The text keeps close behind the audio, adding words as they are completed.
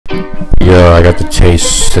Yo, I got the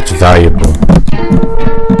taste that's valuable.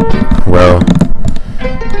 Well,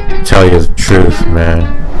 tell you the truth, man.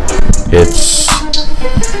 It's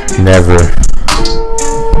never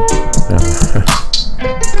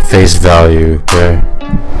face value, okay?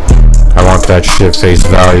 I want that shit face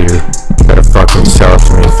value. You better fucking sell it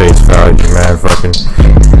to me face value, man. Fucking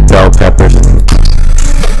bell peppers and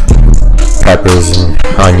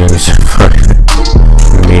onions and fucking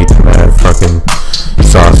meat, man. Fucking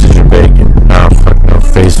sausage and bacon. I don't fucking know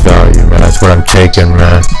face value, man. That's what I'm taking,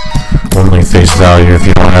 man. Only face value. If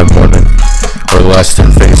you don't have more than or less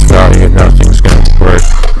than face value, nothing's gonna work.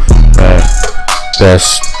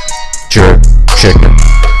 Best jerk chicken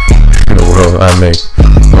in the world. I make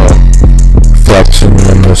flexing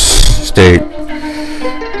in this state.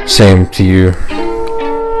 Same to you,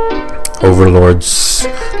 Overlord's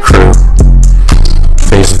crew.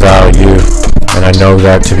 Face value, and I know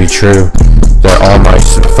that to be true. That all my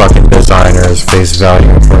fucking designers face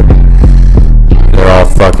value. They're all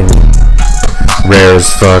fucking rare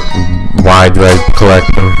as fuck. Why do I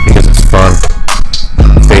collect them? Because it's fun.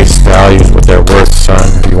 Face value is what they're worth, son.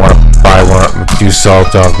 If you want to buy one, do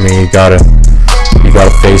salt off me, you gotta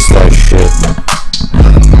face that shit.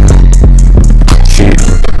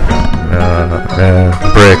 Cheating.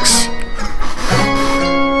 Bricks.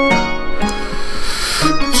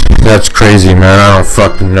 That's crazy, man. I don't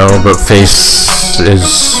fucking know, but face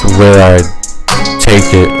is where I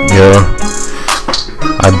take it, yo.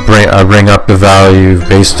 I bring up the value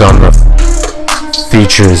based on the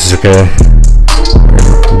features, okay?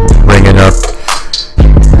 Bringing up,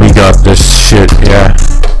 we got this shit, yeah.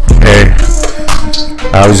 Hey,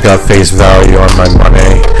 I always got face value on my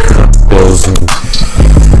money, bills, and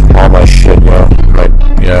all my shit, yo.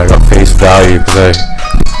 I got face value because I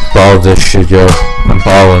ball this shit, yo. I'm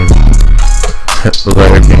balling.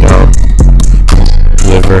 Leg, you know.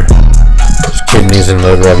 Liver. There's kidneys and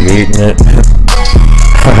liver. Have you eaten it?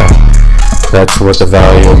 That's what the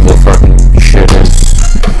value of the fucking shit is.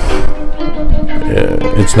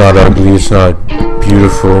 Yeah, it's not ugly, it's not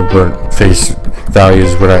beautiful, but face value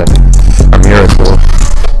is what a miracle.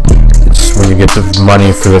 It's when you get the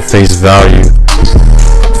money for the face value.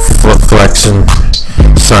 Flexing,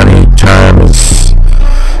 sunny time is,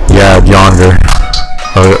 yeah, yonder.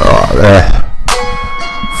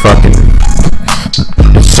 Fucking,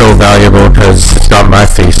 it's so valuable because it's got my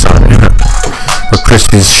face on it. But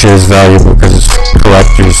Christmas shit is valuable because it's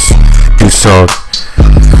collectors do so.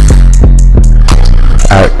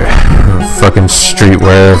 Fucking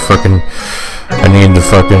streetwear, fucking, I need the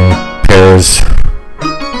fucking pears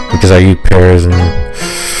because I eat pears and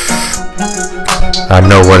I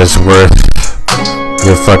know what it's worth.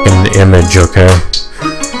 Your fucking image, okay?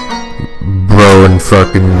 Bro, and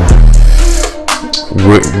fucking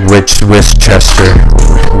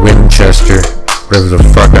Winchester, whatever the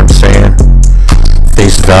fuck I'm saying.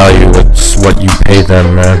 Face value, it's what you pay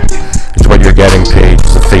them, man. It's what you're getting paid.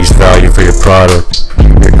 It's the face value for your product.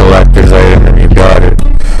 Your collector's item, and you got it.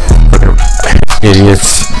 Fucking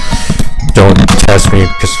idiots, don't test me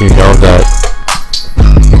because you know that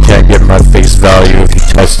you can't get my face value if you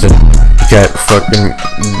test it. You can't fucking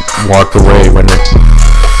walk away when you're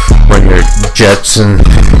Jetson.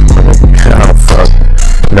 Oh fuck.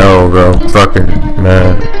 No, bro. Fucking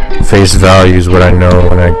man. Face value is what I know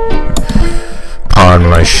when I pawn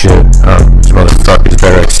my shit. These motherfuckers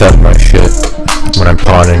better accept my shit when I'm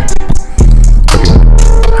pawning. Fucking,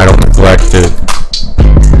 I don't neglect it.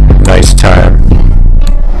 Nice time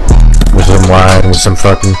with some wine, with some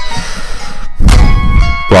fucking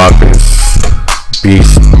blockers,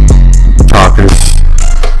 beast talkers.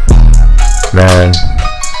 Man,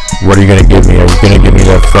 what are you gonna give me? Are you gonna give me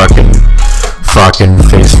that fucking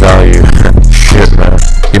face value? Shit, man.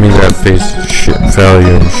 Give me that face shit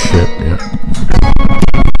value and shit, yeah.